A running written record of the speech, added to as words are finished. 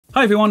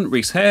Hi everyone,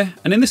 Reese here,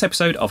 and in this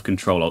episode of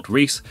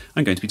ctrl-alt-rees,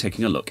 I'm going to be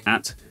taking a look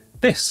at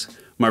this,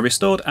 my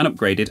restored and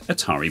upgraded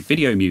Atari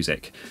video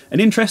music. An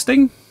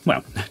interesting,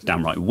 well,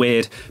 downright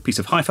weird piece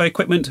of hi-fi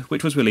equipment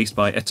which was released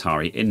by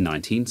Atari in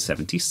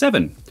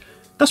 1977.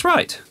 That's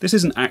right, this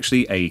isn't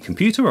actually a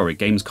computer or a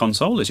games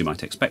console as you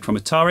might expect from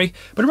Atari,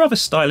 but a rather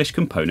stylish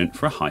component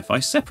for a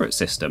hi-fi separate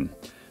system.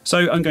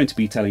 So I'm going to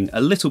be telling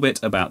a little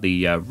bit about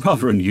the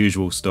rather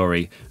unusual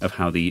story of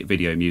how the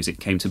video music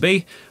came to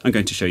be. I'm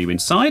going to show you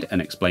inside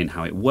and explain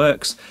how it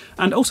works,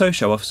 and also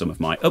show off some of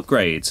my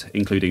upgrades,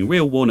 including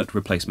real walnut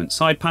replacement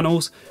side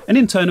panels, an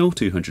internal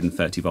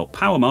 230-volt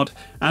power mod,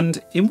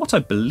 and in what I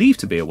believe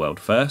to be a world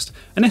first,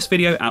 an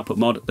S-video output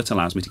mod that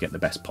allows me to get the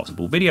best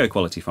possible video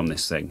quality from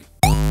this thing.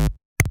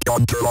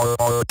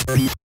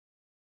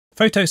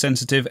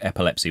 Photosensitive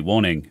epilepsy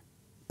warning.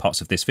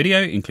 Parts of this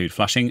video include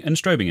flashing and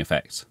strobing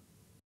effects.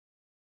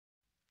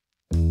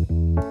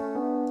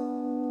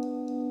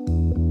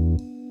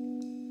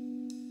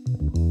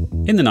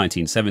 In the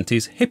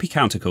 1970s, hippie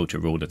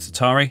counterculture ruled at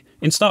Atari,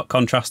 in stark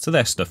contrast to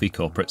their stuffy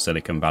corporate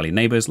Silicon Valley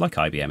neighbours like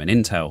IBM and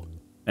Intel.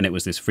 And it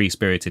was this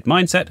free-spirited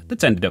mindset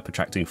that ended up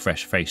attracting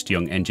fresh-faced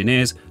young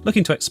engineers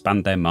looking to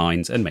expand their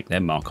minds and make their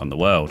mark on the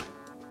world.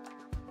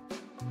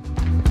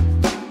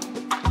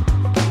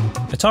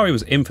 Atari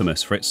was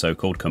infamous for its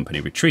so-called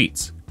company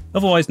retreats,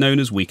 otherwise known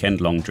as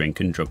weekend-long drink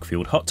and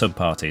drug-fueled hot tub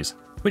parties,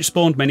 which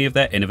spawned many of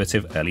their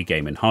innovative early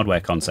game and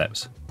hardware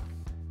concepts.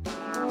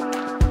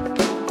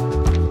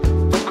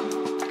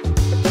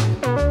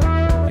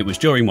 It was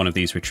during one of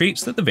these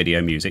retreats that the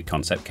video music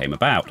concept came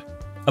about.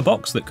 A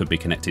box that could be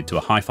connected to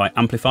a hi-fi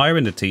amplifier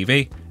and a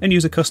TV, and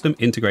use a custom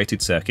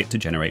integrated circuit to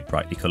generate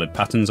brightly coloured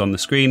patterns on the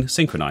screen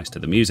synchronised to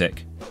the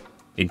music.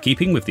 In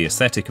keeping with the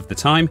aesthetic of the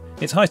time,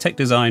 its high-tech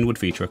design would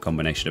feature a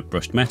combination of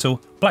brushed metal,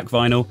 black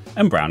vinyl,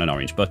 and brown and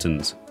orange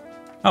buttons.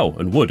 Oh,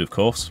 and wood of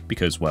course,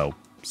 because, well,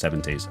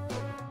 70s.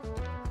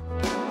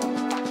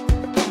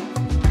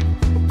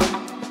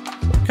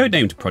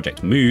 Codenamed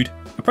Project Mood,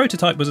 a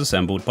prototype was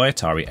assembled by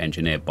Atari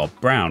engineer Bob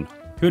Brown,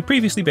 who had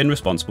previously been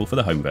responsible for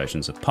the home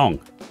versions of Pong.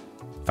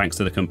 Thanks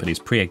to the company's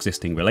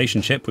pre-existing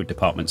relationship with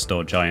department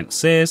store giant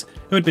Sears,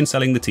 who had been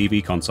selling the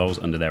TV consoles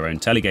under their own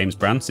Telegames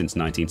brand since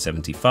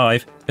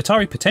 1975,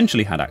 Atari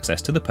potentially had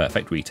access to the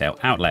perfect retail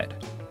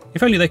outlet.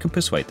 If only they could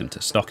persuade them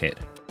to stock it.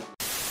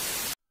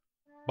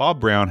 Bob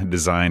Brown had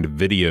designed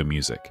video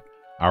music,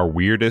 our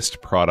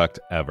weirdest product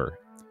ever.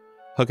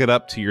 Hook it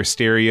up to your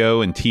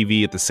stereo and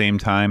TV at the same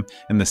time,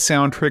 and the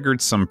sound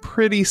triggered some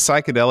pretty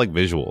psychedelic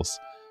visuals.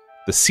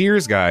 The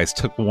Sears guys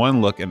took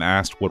one look and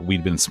asked what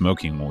we'd been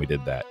smoking when we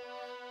did that.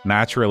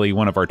 Naturally,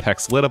 one of our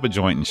techs lit up a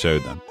joint and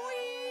showed them.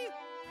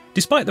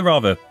 Despite the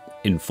rather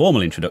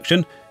informal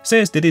introduction,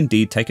 Sears did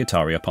indeed take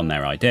Atari up on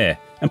their idea,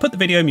 and put the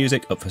video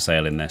music up for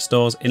sale in their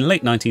stores in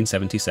late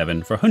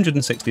 1977 for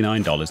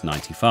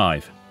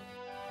 $169.95.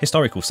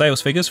 Historical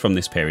sales figures from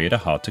this period are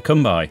hard to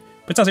come by,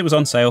 but as it was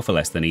on sale for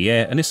less than a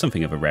year and is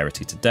something of a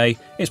rarity today,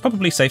 it's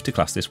probably safe to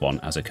class this one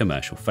as a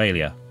commercial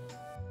failure.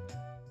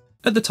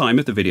 At the time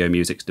of the video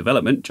music's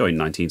development during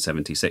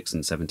 1976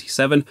 and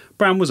 77,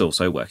 Brown was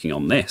also working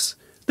on this,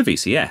 the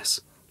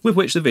VCS, with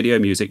which the video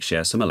music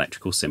shares some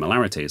electrical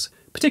similarities,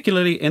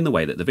 particularly in the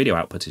way that the video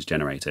output is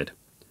generated.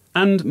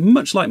 And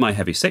much like my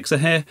Heavy Sixer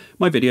here,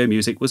 my video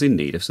music was in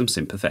need of some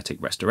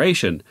sympathetic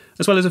restoration,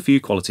 as well as a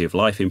few quality of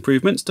life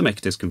improvements to make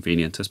it as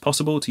convenient as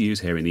possible to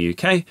use here in the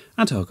UK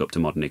and to hook up to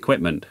modern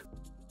equipment.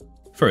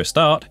 For a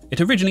start, it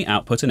originally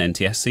output an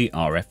NTSC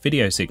RF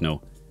video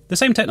signal, the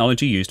same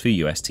technology used for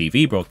US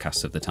TV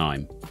broadcasts of the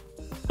time.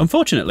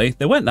 Unfortunately,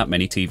 there weren't that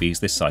many TVs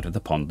this side of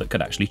the pond that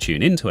could actually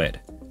tune into it,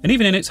 and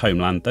even in its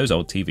homeland, those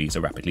old TVs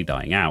are rapidly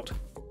dying out.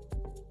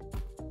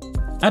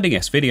 Adding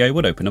S-video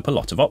would open up a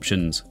lot of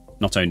options,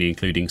 not only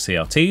including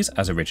CRTs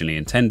as originally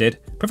intended,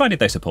 provided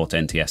they support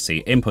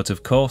NTSC input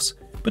of course,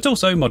 but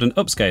also modern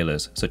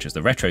upscalers such as the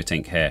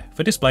RetroTink here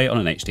for display on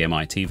an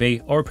HDMI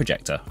TV or a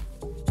projector.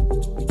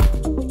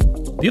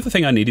 The other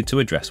thing I needed to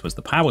address was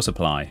the power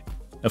supply.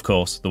 Of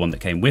course, the one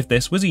that came with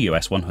this was a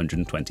US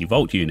 120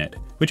 volt unit,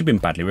 which had been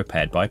badly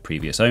repaired by a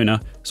previous owner,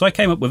 so I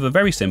came up with a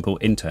very simple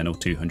internal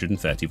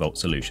 230 volt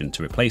solution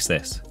to replace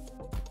this.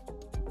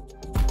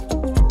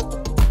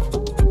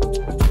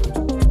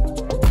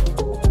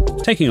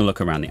 Taking a look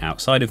around the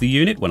outside of the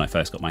unit when I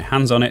first got my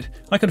hands on it,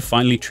 I could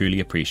finally truly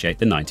appreciate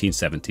the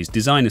 1970s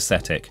design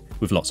aesthetic,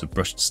 with lots of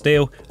brushed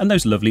steel and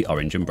those lovely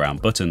orange and brown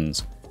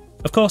buttons.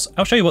 Of course,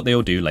 I'll show you what they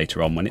all do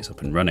later on when it's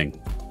up and running.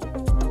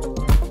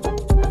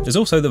 There's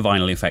also the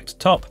vinyl effect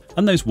top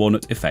and those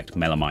walnut effect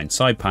melamine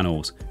side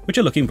panels, which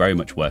are looking very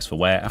much worse for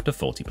wear after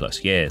 40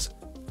 plus years.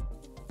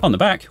 On the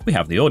back, we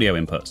have the audio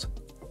inputs.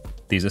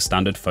 These are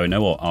standard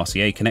phono or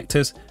RCA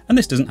connectors, and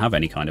this doesn't have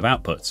any kind of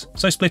outputs,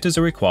 so splitters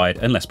are required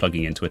unless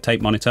plugging into a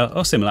tape monitor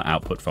or similar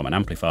output from an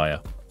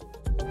amplifier.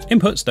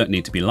 Inputs don't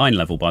need to be line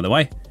level, by the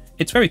way.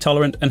 It's very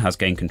tolerant and has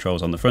gain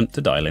controls on the front to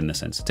dial in the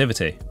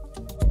sensitivity.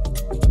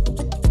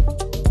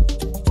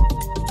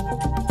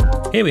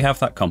 Here we have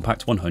that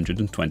compact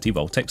 120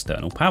 volt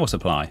external power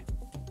supply.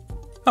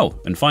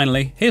 Oh, and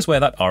finally, here's where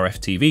that RF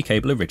TV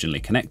cable originally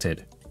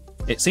connected.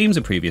 It seems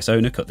a previous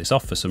owner cut this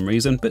off for some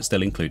reason, but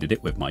still included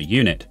it with my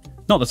unit.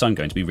 Not that I'm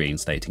going to be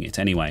reinstating it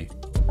anyway.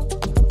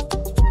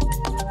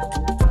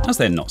 As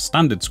they're not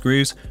standard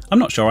screws, I'm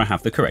not sure I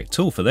have the correct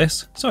tool for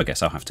this, so I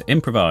guess I'll have to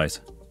improvise.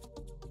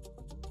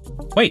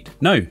 Wait,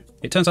 no,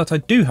 it turns out I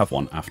do have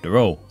one after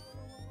all.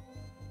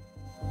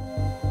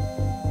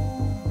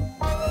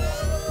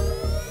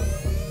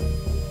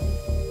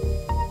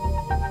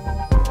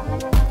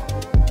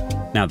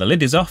 Now the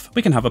lid is off,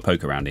 we can have a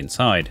poke around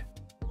inside.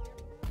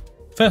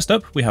 First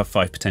up, we have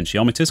 5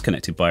 potentiometers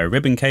connected by a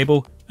ribbon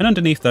cable, and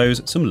underneath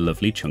those, some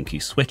lovely chunky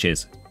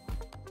switches.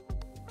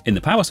 In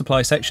the power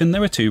supply section,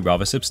 there are 2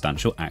 rather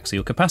substantial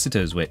axial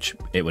capacitors, which,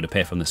 it would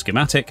appear from the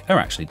schematic, are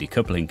actually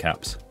decoupling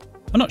caps.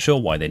 I'm not sure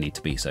why they need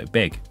to be so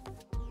big.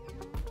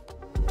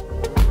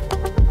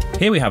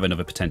 Here we have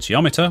another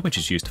potentiometer, which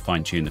is used to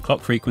fine-tune the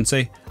clock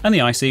frequency, and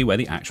the IC where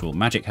the actual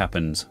magic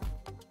happens.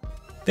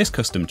 This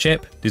custom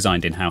chip,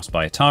 designed in-house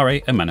by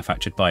Atari and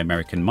manufactured by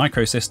American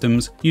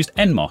Microsystems, used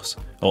NMOS,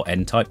 or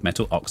N-type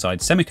metal oxide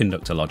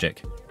semiconductor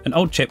logic, an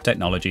old chip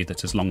technology that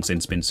has long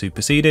since been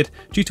superseded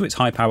due to its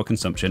high power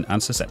consumption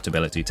and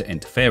susceptibility to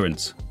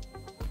interference.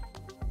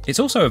 It's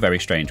also a very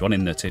strange one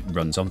in that it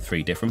runs on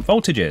 3 different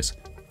voltages,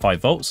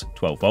 5 volts,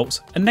 12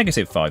 volts, and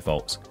negative 5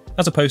 volts,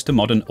 as opposed to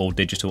modern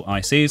all-digital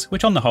ICs,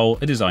 which on the whole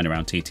are designed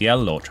around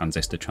TTL or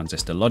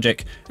transistor-transistor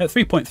logic at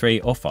 3.3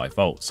 or 5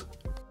 volts.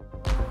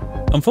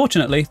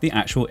 Unfortunately, the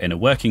actual inner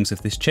workings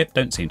of this chip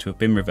don't seem to have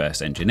been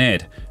reverse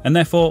engineered, and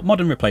therefore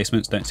modern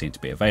replacements don't seem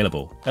to be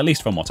available, at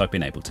least from what I've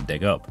been able to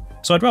dig up,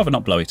 so I'd rather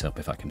not blow it up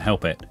if I can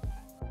help it.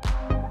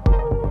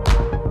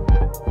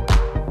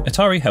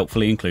 Atari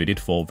helpfully included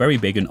 4 very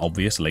big and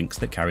obvious links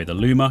that carry the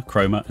luma,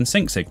 chroma and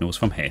sync signals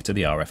from here to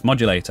the RF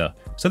modulator,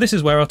 so this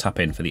is where I'll tap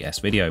in for the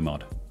S-Video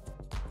mod.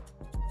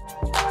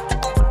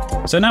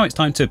 So now it's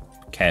time to,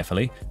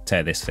 carefully,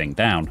 tear this thing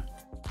down.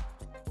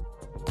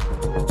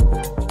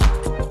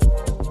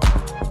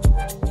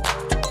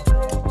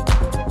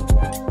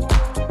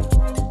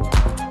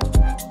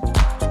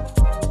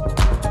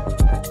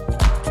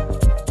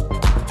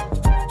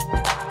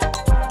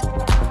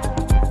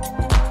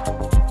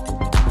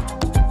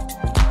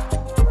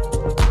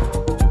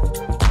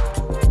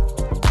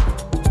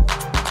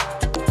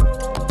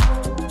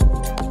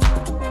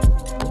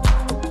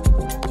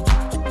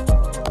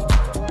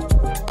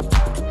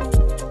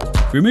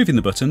 Removing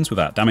the buttons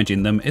without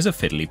damaging them is a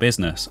fiddly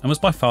business and was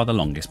by far the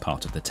longest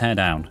part of the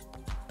teardown.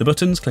 The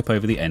buttons clip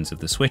over the ends of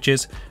the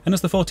switches, and as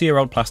the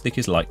 40-year-old plastic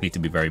is likely to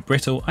be very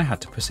brittle, I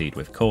had to proceed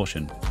with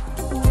caution.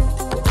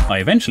 I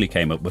eventually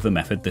came up with a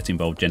method that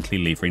involved gently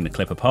levering the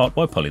clip apart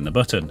while pulling the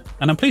button,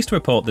 and I'm pleased to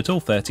report that all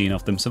 13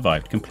 of them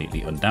survived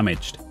completely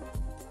undamaged.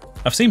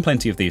 I've seen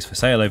plenty of these for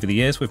sale over the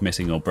years with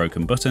missing or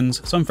broken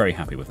buttons, so I'm very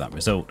happy with that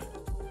result.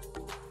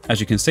 As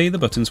you can see, the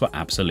buttons were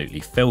absolutely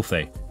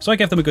filthy, so I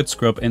gave them a good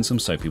scrub in some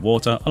soapy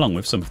water along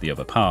with some of the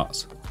other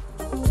parts.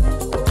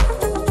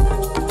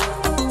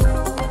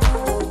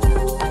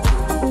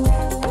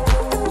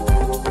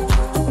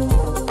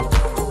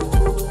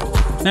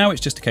 Now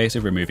it's just a case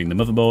of removing the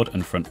motherboard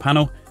and front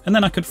panel, and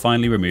then I could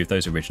finally remove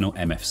those original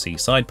MFC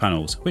side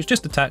panels, which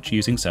just attach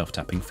using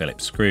self-tapping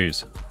Phillips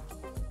screws.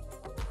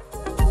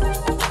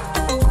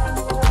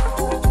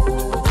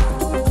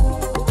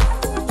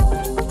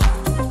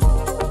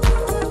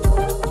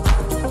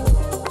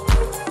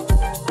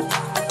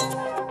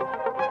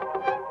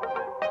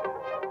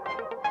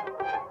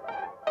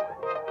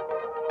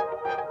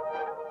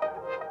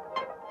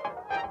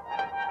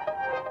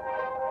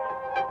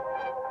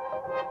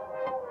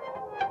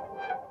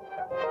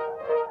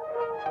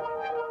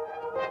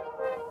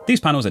 These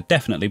panels are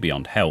definitely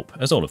beyond help,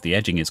 as all of the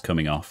edging is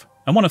coming off,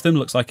 and one of them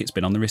looks like it's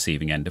been on the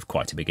receiving end of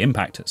quite a big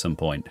impact at some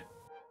point.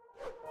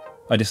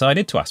 I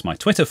decided to ask my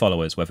Twitter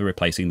followers whether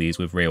replacing these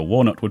with real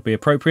walnut would be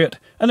appropriate,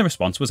 and the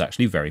response was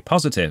actually very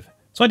positive,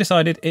 so I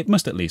decided it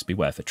must at least be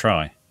worth a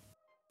try.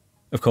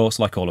 Of course,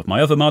 like all of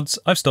my other mods,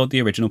 I've stored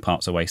the original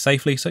parts away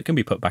safely so it can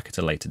be put back at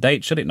a later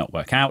date should it not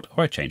work out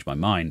or I change my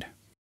mind.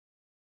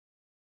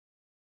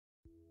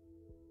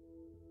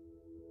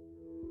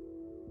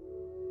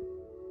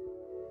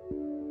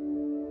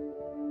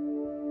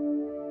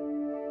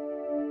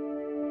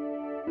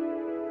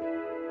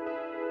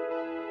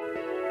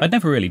 I'd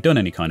never really done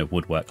any kind of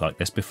woodwork like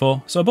this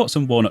before, so I bought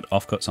some walnut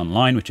offcuts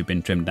online which had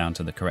been trimmed down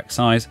to the correct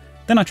size,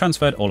 then I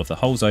transferred all of the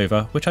holes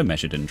over, which I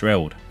measured and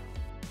drilled.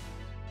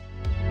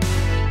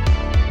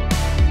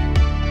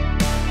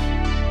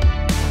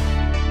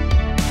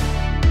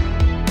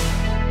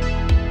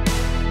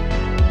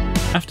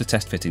 After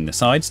test fitting the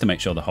sides to make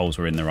sure the holes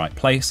were in the right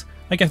place,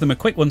 I gave them a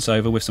quick once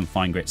over with some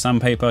fine grit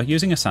sandpaper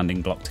using a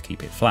sanding block to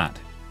keep it flat.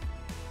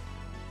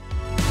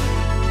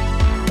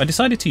 I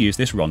decided to use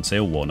this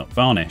Ronseal walnut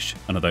varnish,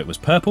 and although it was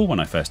purple when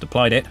I first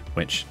applied it,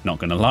 which, not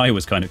gonna lie,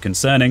 was kind of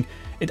concerning,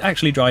 it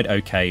actually dried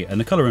okay and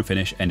the colour and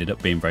finish ended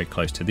up being very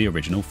close to the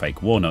original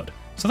fake walnut,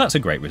 so that's a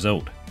great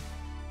result.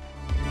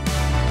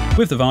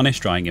 With the varnish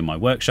drying in my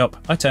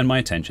workshop, I turned my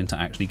attention to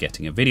actually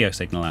getting a video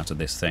signal out of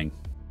this thing.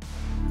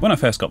 When I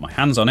first got my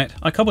hands on it,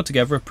 I cobbled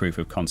together a proof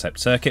of concept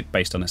circuit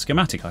based on a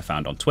schematic I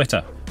found on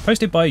Twitter,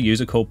 posted by a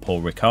user called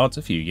Paul Ricards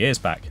a few years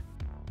back.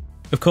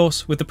 Of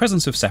course, with the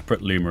presence of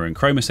separate luma and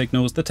chroma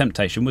signals, the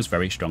temptation was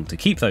very strong to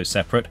keep those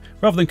separate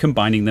rather than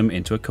combining them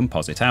into a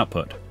composite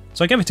output,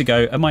 so I gave it a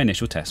go and my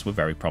initial tests were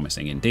very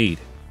promising indeed.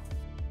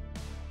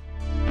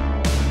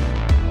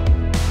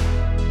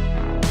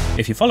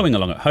 If you're following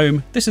along at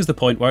home, this is the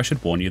point where I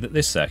should warn you that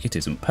this circuit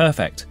isn't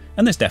perfect,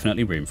 and there's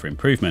definitely room for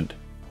improvement.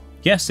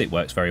 Yes, it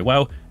works very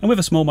well, and with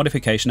a small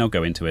modification I'll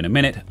go into in a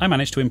minute, I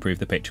managed to improve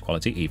the picture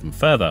quality even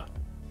further.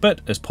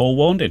 But as Paul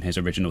warned in his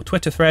original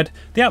Twitter thread,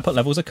 the output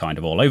levels are kind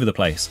of all over the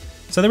place,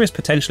 so there is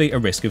potentially a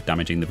risk of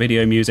damaging the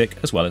video music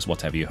as well as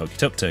whatever you hook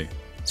it up to.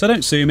 So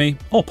don't sue me,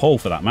 or Paul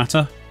for that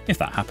matter, if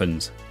that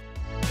happens.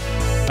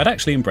 I'd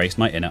actually embraced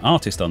my inner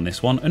artist on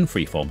this one and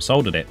freeform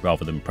soldered it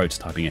rather than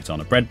prototyping it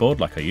on a breadboard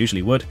like I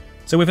usually would,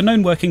 so with a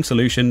known working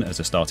solution as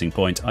a starting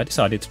point, I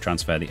decided to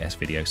transfer the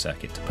S-Video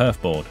circuit to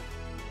perfboard.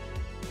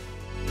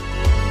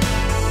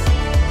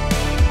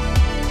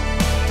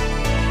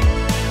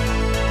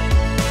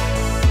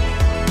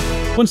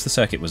 Once the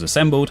circuit was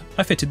assembled,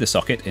 I fitted the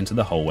socket into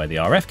the hole where the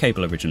RF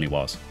cable originally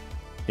was.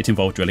 It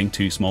involved drilling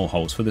 2 small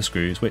holes for the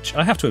screws, which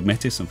I have to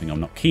admit is something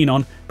I'm not keen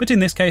on, but in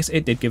this case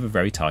it did give a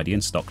very tidy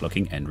and stock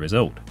looking end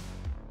result.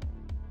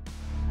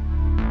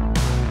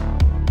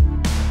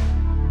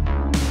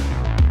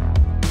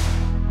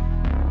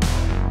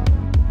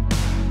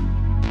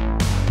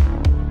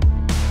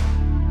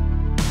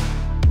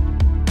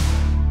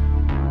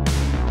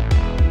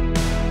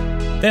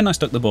 Then I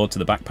stuck the board to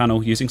the back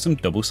panel using some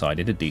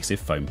double-sided adhesive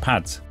foam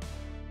pads.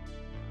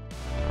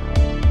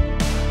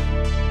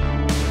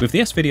 With the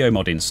S-Video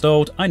mod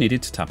installed, I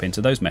needed to tap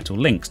into those metal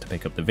links to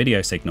pick up the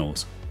video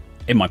signals.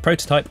 In my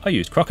prototype I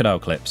used crocodile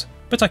clips,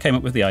 but I came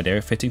up with the idea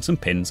of fitting some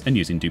pins and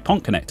using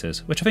DuPont connectors,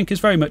 which I think is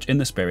very much in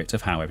the spirit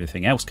of how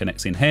everything else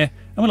connects in here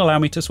and will allow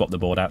me to swap the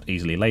board out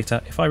easily later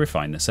if I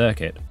refine the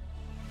circuit.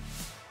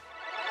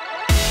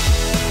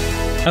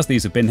 As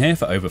these have been here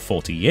for over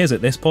 40 years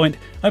at this point,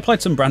 I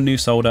applied some brand new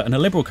solder and a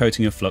liberal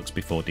coating of flux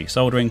before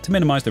desoldering to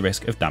minimise the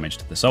risk of damage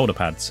to the solder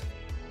pads.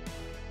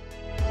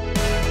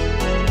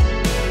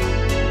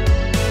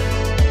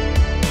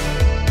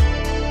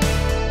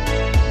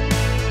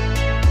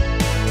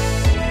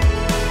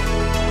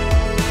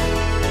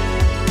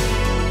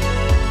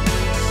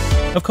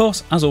 Of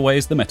course, as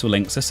always, the metal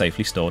links are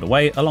safely stored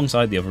away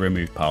alongside the other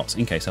removed parts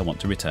in case I want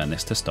to return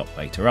this to stock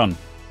later on.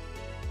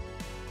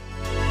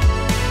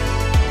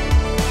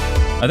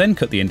 I then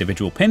cut the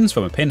individual pins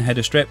from a pin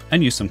header strip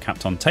and used some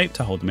Kapton tape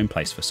to hold them in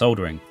place for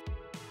soldering.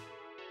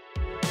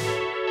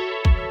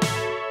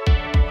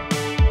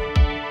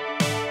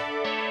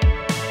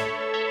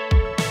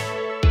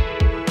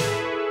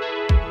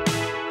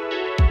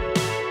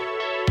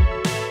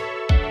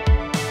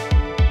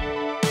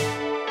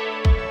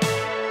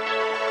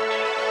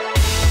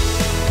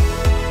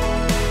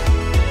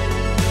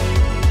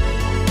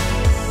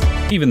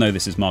 Even though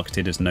this is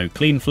marketed as no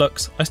clean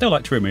flux, I still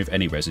like to remove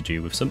any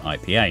residue with some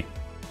IPA.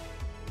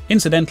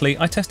 Incidentally,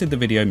 I tested the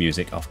video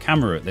music off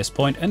camera at this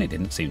point and it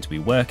didn't seem to be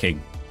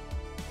working.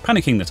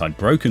 Panicking that I'd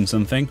broken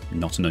something,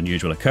 not an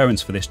unusual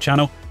occurrence for this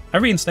channel, I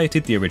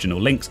reinstated the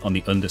original links on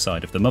the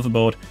underside of the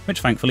motherboard,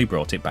 which thankfully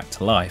brought it back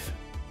to life.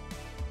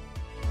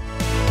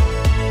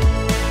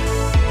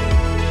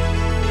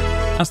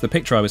 As the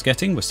picture I was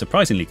getting was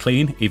surprisingly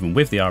clean, even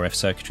with the RF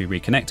circuitry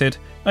reconnected,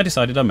 I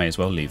decided I may as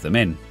well leave them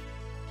in.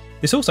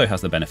 This also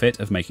has the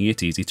benefit of making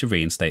it easy to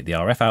reinstate the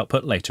RF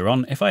output later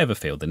on if I ever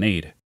feel the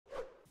need.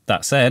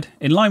 That said,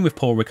 in line with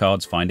Paul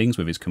Ricard's findings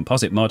with his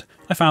composite mod,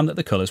 I found that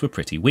the colours were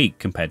pretty weak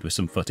compared with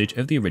some footage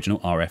of the original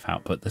RF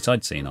output that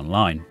I'd seen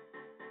online.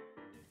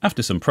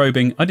 After some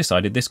probing, I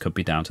decided this could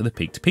be down to the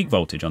peak-to-peak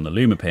voltage on the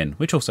luma pin,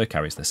 which also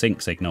carries the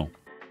sync signal.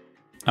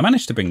 I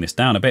managed to bring this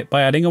down a bit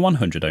by adding a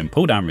 100 ohm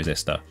pull-down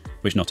resistor,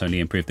 which not only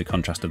improved the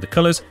contrast of the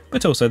colours,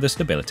 but also the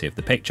stability of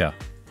the picture.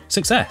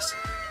 Success!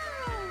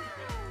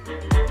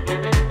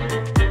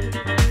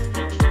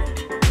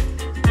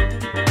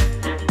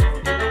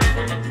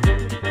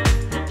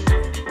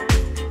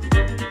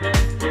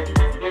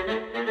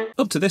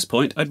 Up to this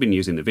point, I'd been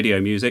using the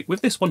video music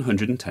with this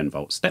 110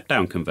 volt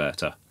step-down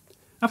converter.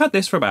 I've had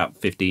this for about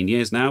 15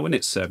 years now and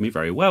it's served me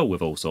very well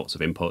with all sorts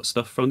of import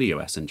stuff from the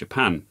US and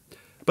Japan.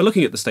 But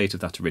looking at the state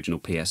of that original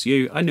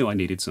PSU, I knew I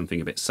needed something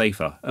a bit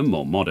safer and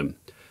more modern.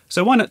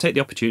 So why not take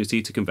the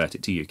opportunity to convert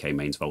it to UK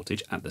mains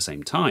voltage at the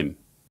same time?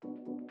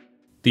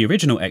 The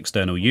original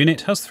external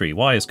unit has 3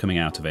 wires coming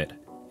out of it.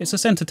 It's a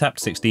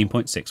centre-tapped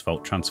 16.6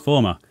 volt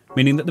transformer,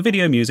 meaning that the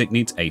video music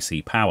needs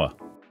AC power.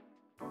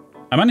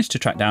 I managed to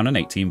track down an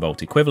 18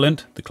 volt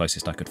equivalent, the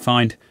closest I could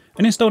find,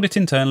 and installed it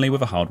internally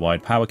with a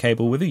hardwired power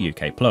cable with a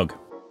UK plug.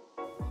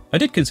 I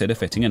did consider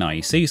fitting an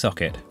IEC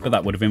socket, but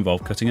that would have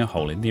involved cutting a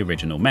hole in the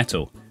original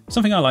metal,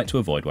 something I like to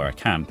avoid where I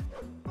can.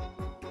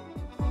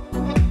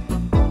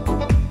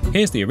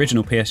 Here's the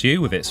original PSU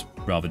with its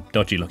rather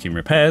dodgy looking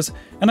repairs,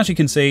 and as you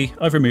can see,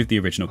 I've removed the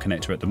original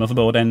connector at the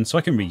motherboard end so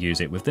I can reuse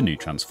it with the new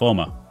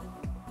transformer.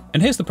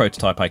 And here's the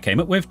prototype I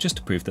came up with just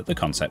to prove that the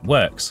concept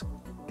works.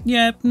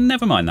 yeah,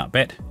 never mind that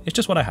bit, it's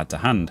just what I had to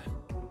hand.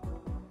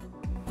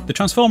 The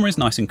transformer is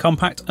nice and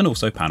compact and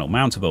also panel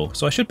mountable,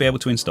 so I should be able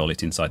to install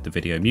it inside the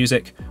video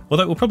music,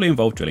 although it will probably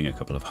involve drilling a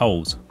couple of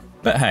holes.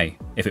 But hey,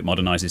 if it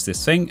modernises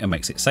this thing and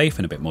makes it safe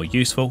and a bit more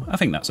useful, I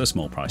think that's a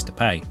small price to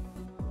pay.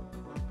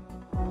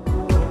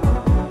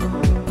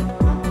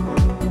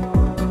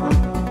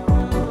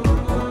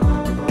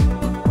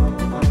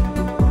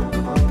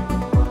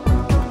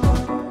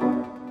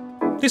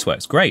 This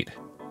works great,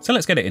 so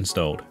let's get it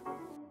installed.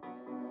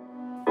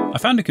 I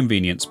found a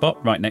convenient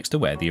spot right next to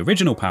where the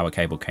original power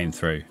cable came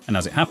through, and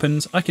as it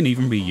happens, I can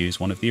even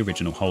reuse one of the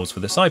original holes for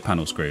the side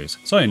panel screws,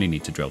 so I only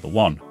need to drill the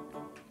one.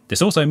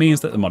 This also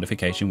means that the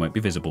modification won't be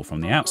visible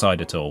from the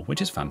outside at all,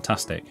 which is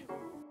fantastic.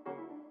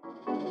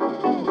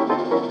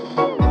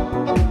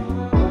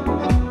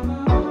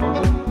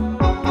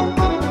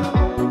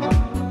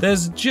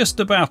 There's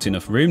just about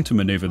enough room to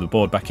manoeuvre the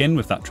board back in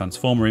with that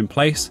transformer in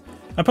place.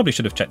 I probably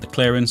should have checked the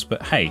clearance,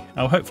 but hey,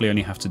 I'll hopefully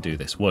only have to do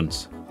this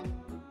once.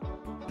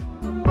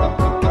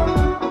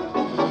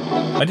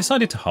 I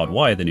decided to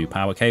hardwire the new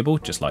power cable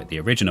just like the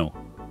original.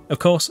 Of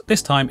course,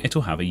 this time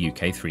it'll have a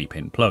UK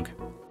 3-pin plug.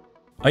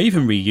 I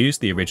even reused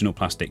the original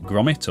plastic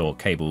grommet or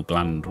cable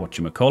gland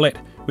whatchamacallit,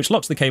 which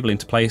locks the cable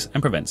into place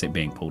and prevents it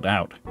being pulled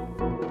out.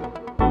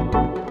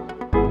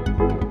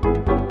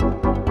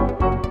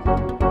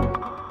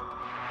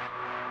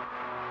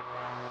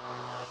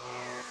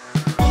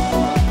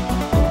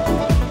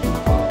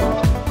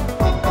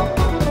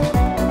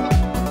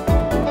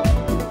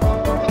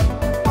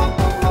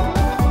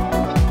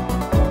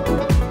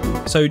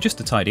 So just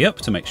to tidy up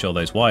to make sure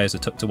those wires are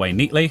tucked away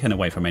neatly and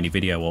away from any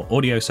video or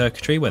audio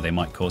circuitry where they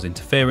might cause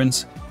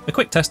interference, a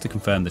quick test to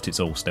confirm that it's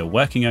all still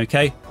working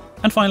okay,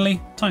 and finally,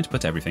 time to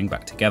put everything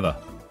back together.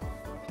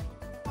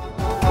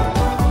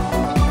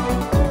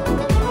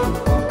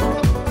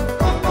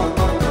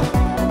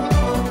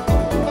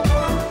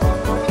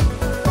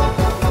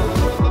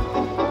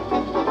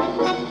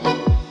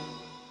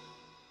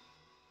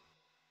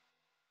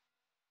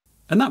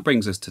 And that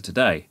brings us to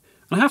today.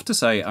 And I have to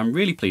say I'm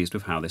really pleased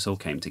with how this all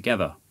came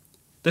together.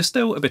 There's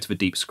still a bit of a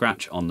deep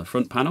scratch on the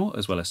front panel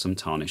as well as some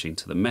tarnishing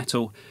to the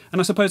metal, and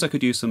I suppose I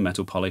could use some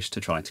metal polish to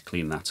try to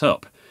clean that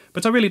up,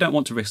 but I really don't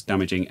want to risk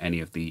damaging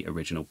any of the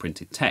original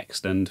printed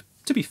text, and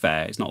to be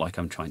fair, it's not like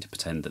I'm trying to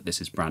pretend that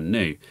this is brand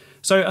new,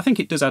 so I think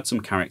it does add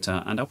some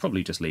character and I'll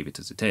probably just leave it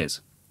as it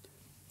is.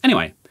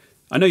 Anyway,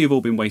 I know you've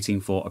all been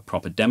waiting for a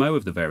proper demo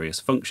of the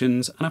various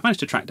functions, and I've managed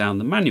to track down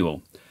the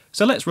manual,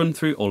 so let's run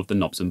through all of the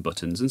knobs and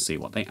buttons and see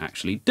what they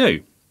actually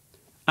do.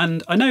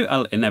 And I know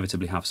I'll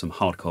inevitably have some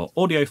hardcore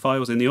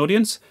audiophiles in the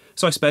audience,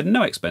 so I spared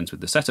no expense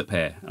with the setup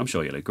here, I'm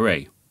sure you'll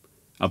agree.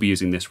 I'll be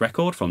using this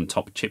record from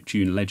top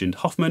chiptune legend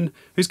Hoffman,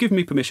 who's given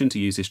me permission to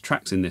use his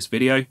tracks in this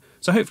video,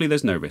 so hopefully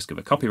there's no risk of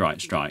a copyright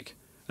strike.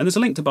 And there's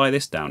a link to buy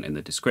this down in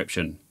the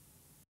description.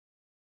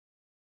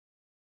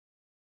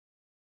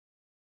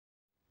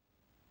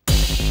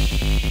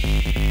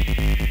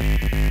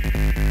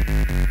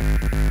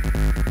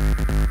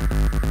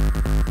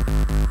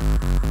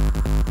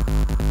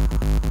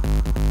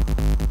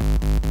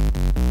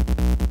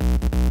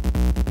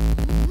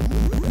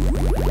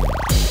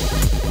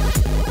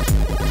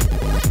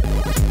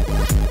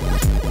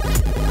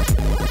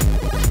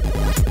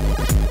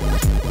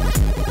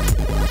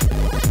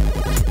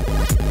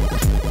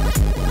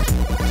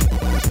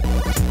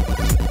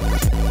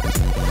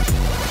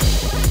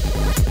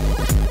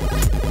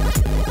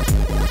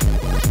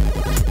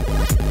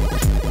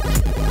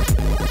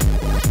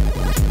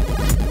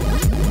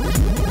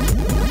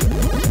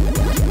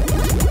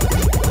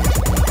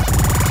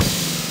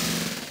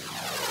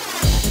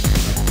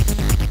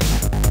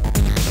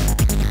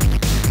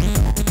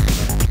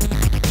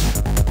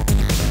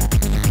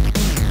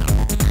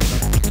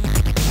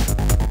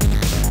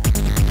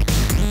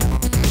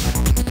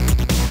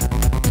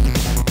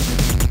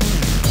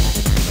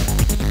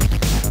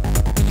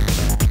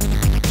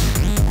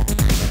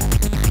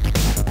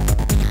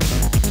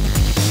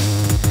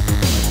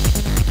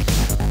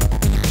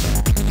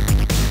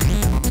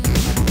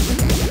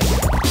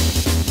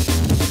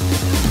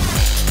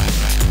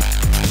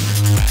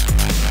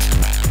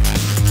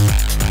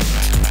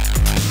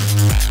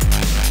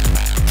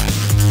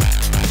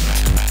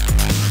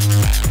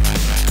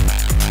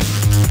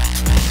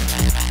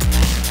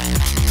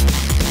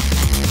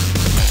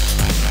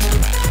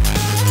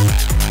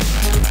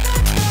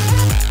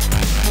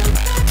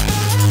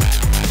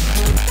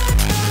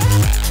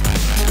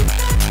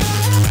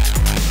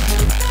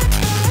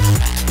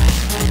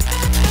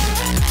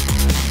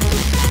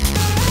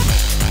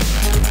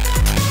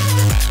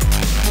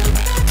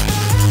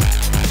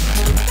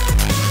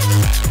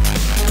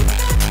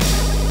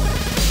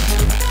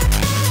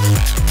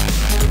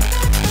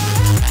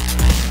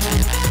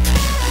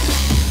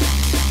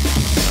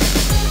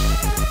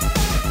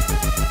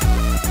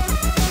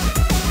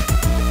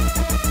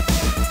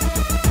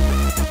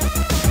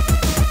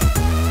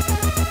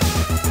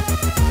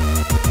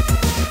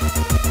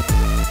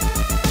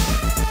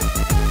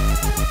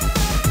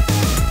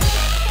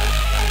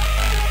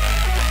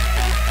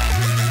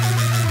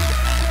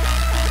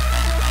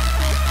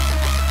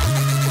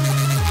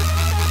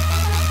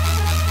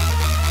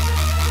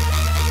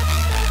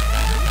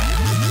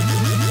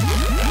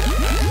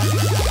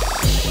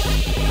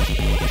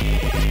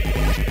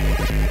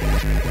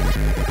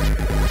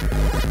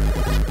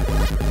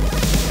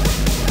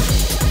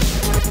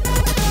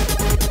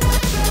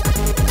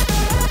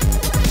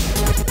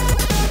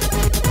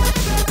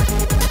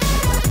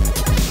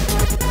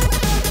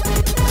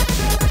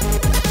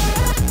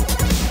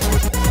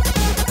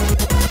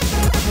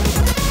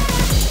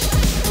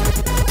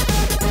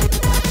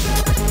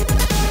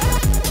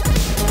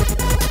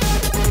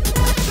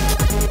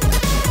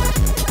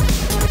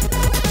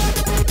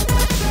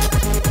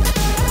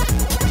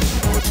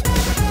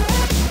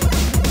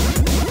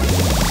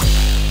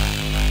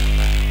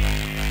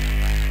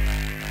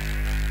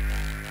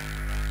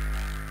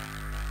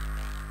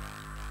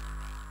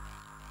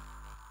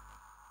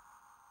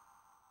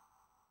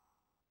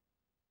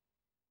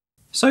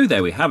 So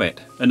there we have it,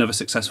 another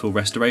successful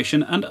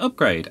restoration and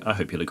upgrade, I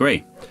hope you'll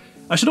agree.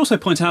 I should also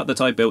point out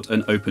that I built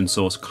an open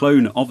source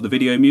clone of the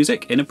video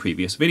music in a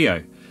previous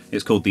video.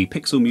 It's called the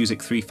Pixel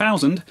Music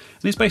 3000 and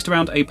is based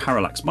around a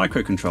parallax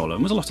microcontroller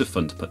and was a lot of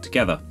fun to put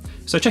together.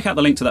 So check out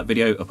the link to that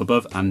video up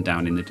above and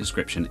down in the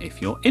description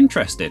if you're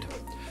interested.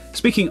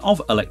 Speaking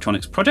of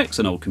electronics projects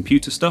and old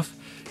computer stuff,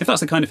 if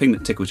that's the kind of thing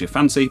that tickles your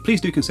fancy,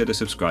 please do consider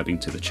subscribing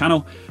to the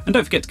channel, and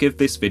don't forget to give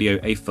this video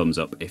a thumbs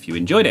up if you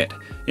enjoyed it.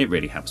 It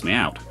really helps me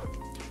out.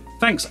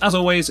 Thanks, as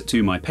always,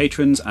 to my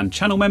patrons and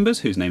channel members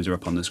whose names are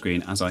up on the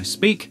screen as I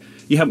speak.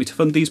 You help me to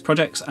fund these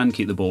projects and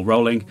keep the ball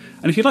rolling,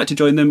 and if you'd like to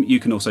join them, you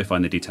can also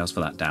find the details for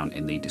that down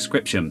in the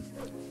description.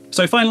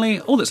 So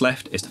finally, all that's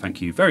left is to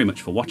thank you very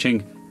much for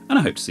watching, and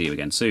I hope to see you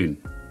again soon.